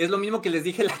mismo que les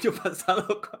dije el año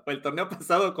pasado, o el torneo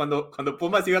pasado, cuando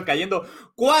Pumas iba cayendo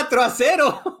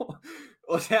 4-0.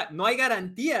 O sea, no hay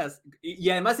garantías. Y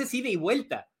además es ida y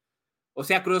vuelta. O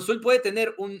sea, Cruz Azul puede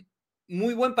tener un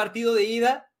muy buen partido de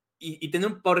ida y tener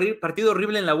un partido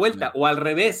horrible en la vuelta, o al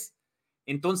revés.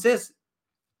 Entonces,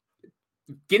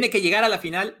 tiene que llegar a la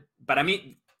final. Para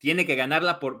mí, tiene que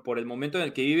ganarla por el momento en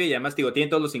el que vive, y además, digo, tiene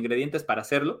todos los ingredientes para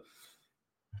hacerlo.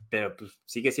 Pero pues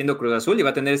sigue siendo Cruz Azul y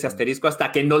va a tener ese asterisco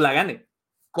hasta que no la gane.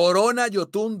 Corona,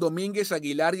 Yotún, Domínguez,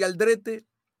 Aguilar y Aldrete,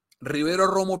 Rivero,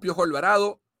 Romo, Piojo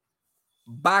Alvarado,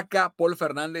 Vaca, Paul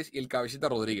Fernández y el Cabecita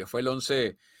Rodríguez. Fue el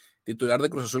 11 titular de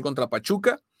Cruz Azul contra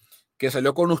Pachuca, que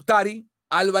salió con Ustari,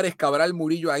 Álvarez, Cabral,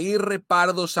 Murillo, Aguirre,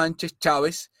 Pardo, Sánchez,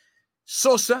 Chávez,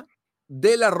 Sosa,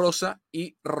 De La Rosa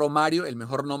y Romario, el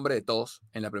mejor nombre de todos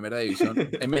en la primera división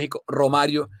en México,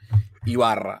 Romario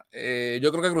Ibarra.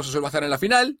 Yo creo que Cruz Azul va a estar en la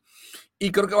final,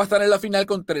 y creo que va a estar en la final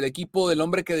contra el equipo del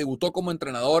hombre que debutó como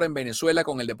entrenador en Venezuela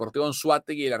con el Deportivo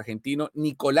Anzoátegui y el argentino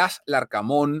Nicolás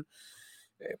Larcamón.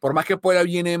 Por más que Puebla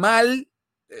viene mal,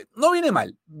 no viene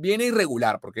mal, viene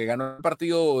irregular, porque ganó el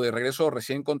partido de regreso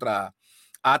recién contra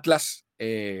Atlas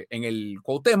en el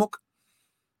Cuauhtémoc.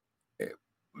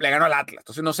 Le ganó al Atlas,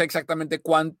 entonces no sé exactamente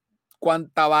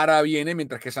cuánta vara viene,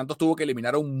 mientras que Santos tuvo que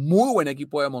eliminar a un muy buen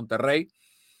equipo de Monterrey,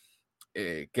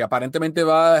 que aparentemente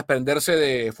va a desprenderse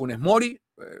de Funes Mori.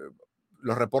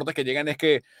 Los reportes que llegan es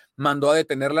que mandó a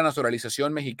detener la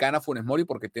naturalización mexicana Funes Mori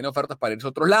porque tiene ofertas para irse a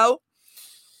otro lado.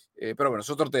 Pero bueno, es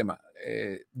otro tema.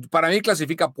 Para mí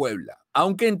clasifica Puebla,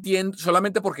 aunque entiendo,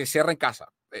 solamente porque cierra en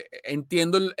casa.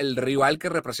 Entiendo el rival que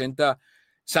representa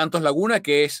Santos Laguna,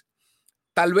 que es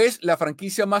tal vez la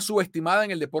franquicia más subestimada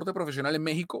en el deporte profesional en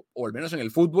México, o al menos en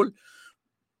el fútbol,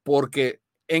 porque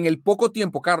en el poco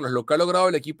tiempo, Carlos, lo que ha logrado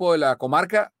el equipo de la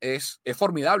comarca es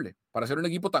formidable para ser un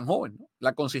equipo tan joven, ¿no?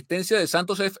 La consistencia de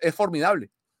Santos es formidable.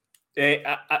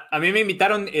 A mí me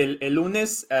invitaron el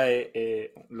lunes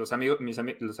los amigos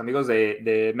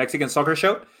de Mexican Soccer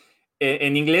Show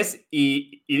en inglés,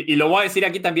 y lo voy a decir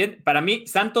aquí también. Para mí,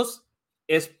 Santos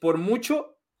es por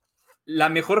mucho la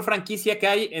mejor franquicia que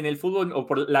hay en el fútbol, o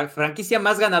por la franquicia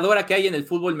más ganadora que hay en el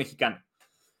fútbol mexicano.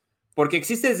 Porque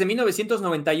existe desde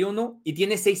 1991 y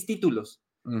tiene 6 títulos.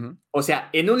 Uh-huh. O sea,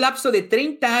 en un lapso de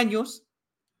 30 años,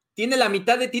 tiene la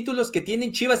mitad de títulos que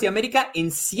tienen Chivas y América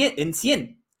en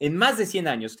 100, en más de 100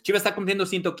 años. Chivas está cumpliendo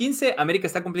 115, América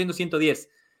está cumpliendo 110.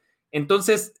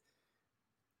 Entonces,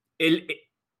 el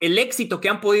éxito que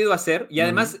han podido hacer, y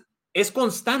además es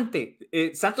constante.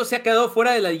 Santos se ha quedado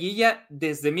fuera de la liguilla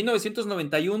desde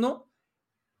 1991,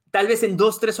 tal vez en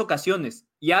 2-3 ocasiones,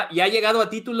 y ha llegado a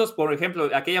títulos, por ejemplo,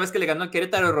 aquella vez que le ganó al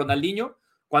Querétaro de Ronaldinho,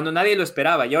 cuando nadie lo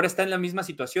esperaba, y ahora está en la misma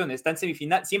situación, está en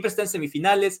semifinal, siempre está en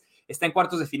semifinales, está en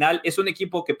cuartos de final. Es un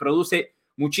equipo que produce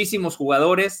muchísimos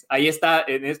jugadores. Ahí está,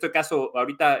 en este caso,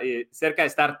 ahorita cerca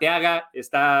está Arteaga,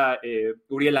 está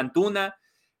Uriel Antuna,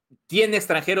 tiene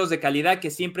extranjeros de calidad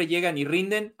que siempre llegan y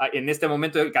rinden. En este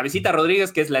momento, Cabecita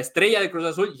Rodríguez, que es la estrella de Cruz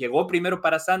Azul, llegó primero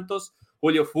para Santos.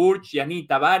 Julio Furch, Yanni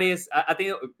Tavares, ha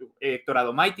tenido Héctor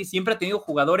Adomaitis, siempre ha tenido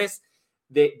jugadores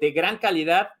de gran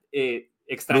calidad,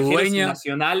 extranjeros y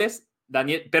nacionales.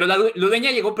 Pero Ludeña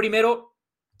llegó primero.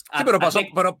 Sí, pero pasó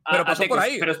por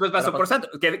ahí. Pero después pasó por Santos,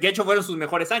 que de hecho fueron sus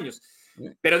mejores años.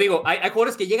 Pero digo, hay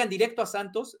jugadores que llegan directo a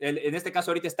Santos. En este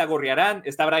caso ahorita está Gorriarán,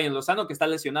 está Brian Lozano, que está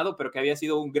lesionado, pero que había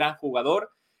sido un gran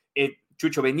jugador.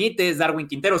 Chucho Benítez, Darwin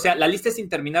Quintero. O sea, la lista es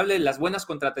interminable de las buenas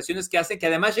contrataciones que hacen, que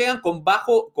además llegan con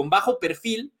bajo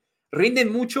perfil,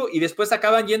 rinden mucho y después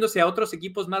acaban yéndose a otros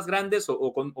equipos más grandes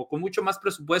o con mucho más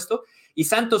presupuesto. Y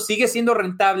Santos sigue siendo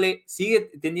rentable, sigue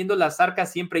teniendo las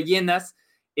arcas siempre llenas.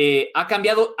 Ha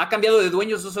cambiado de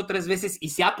dueños 2 o 3 veces y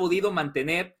se ha podido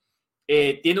mantener.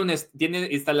 Tiene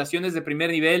instalaciones de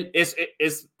primer nivel.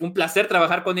 Es un placer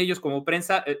trabajar con ellos como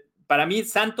prensa. Para mí,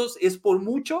 Santos es por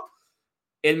mucho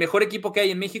el mejor equipo que hay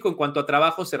en México en cuanto a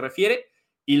trabajo se refiere,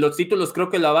 y los títulos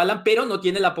creo que lo avalan, pero no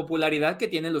tiene la popularidad que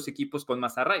tienen los equipos con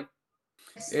más arraigo.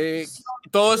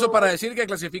 Todo eso para decir que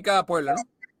clasifica a Puebla,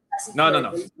 ¿no?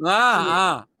 No.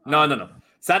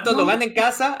 Santos lo gana en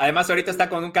casa. Además, ahorita está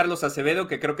con un Carlos Acevedo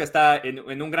que creo que está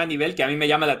en un gran nivel, que a mí me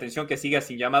llama la atención que siga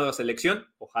sin llamado a selección.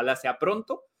 Ojalá sea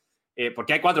pronto,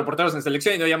 porque hay 4 porteros en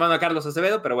selección y no llamaron a Carlos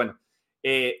Acevedo, pero bueno.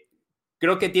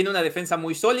 Creo que tiene una defensa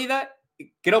muy sólida.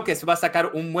 Creo que se va a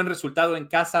sacar un buen resultado en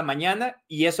casa mañana,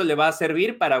 y eso le va a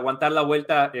servir para aguantar la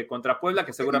vuelta contra Puebla,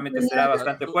 que seguramente será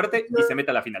bastante fuerte, y se mete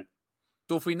a la final.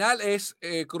 Tu final es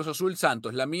Cruz Azul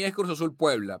Santos, la mía es Cruz Azul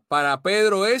Puebla. Para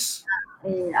Pedro es...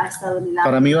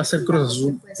 Para mí va a ser Cruz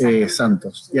Azul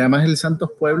Santos. Y además el Santos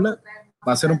Puebla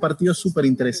va a ser un partido súper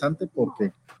interesante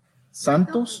porque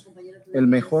Santos, el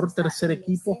mejor tercer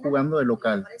equipo jugando de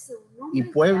local. Y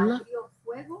Puebla,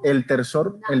 el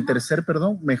tercer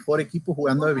mejor equipo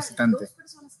jugando de visitante.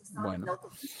 Bueno,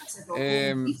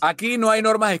 aquí no hay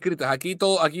normas escritas, aquí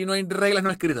no hay reglas no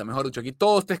escritas, mejor dicho, aquí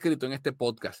todo está escrito en este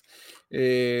podcast.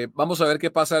 Vamos a ver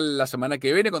qué pasa la semana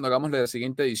que viene cuando hagamos la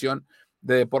siguiente edición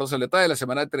de Deportes al Detalle, la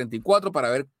semana 34, para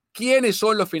ver quiénes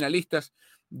son los finalistas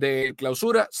de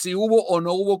Clausura, si hubo o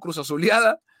no hubo Cruz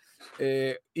Azuleada,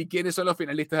 y quiénes son los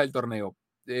finalistas del torneo.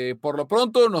 Por lo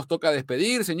pronto nos toca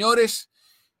despedir, señores.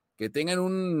 Que tengan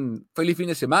un feliz fin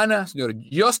de semana, señor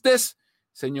Yostes,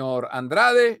 señor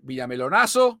Andrade,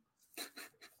 Villamelonazo,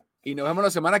 y nos vemos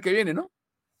la semana que viene, ¿no?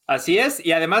 Así es,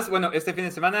 y además, bueno, este fin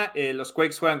de semana los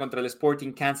Quakes juegan contra el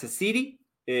Sporting Kansas City,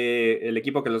 el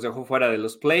equipo que los dejó fuera de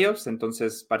los playoffs,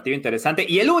 entonces partido interesante.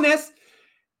 Y el lunes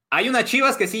hay unas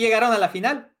Chivas que sí llegaron a la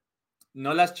final,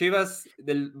 no las Chivas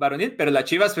del varonil, pero las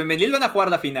Chivas femenil van a jugar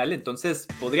la final, entonces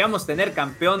podríamos tener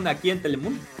campeón aquí en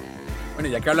Telemundo. Bueno,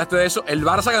 ya que hablaste de eso, el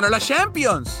Barça ganó la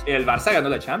Champions. El Barça ganó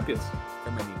la Champions.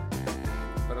 Femenino.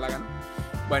 Pero la ganó.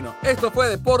 Bueno, esto fue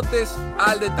Deportes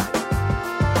al Detalle.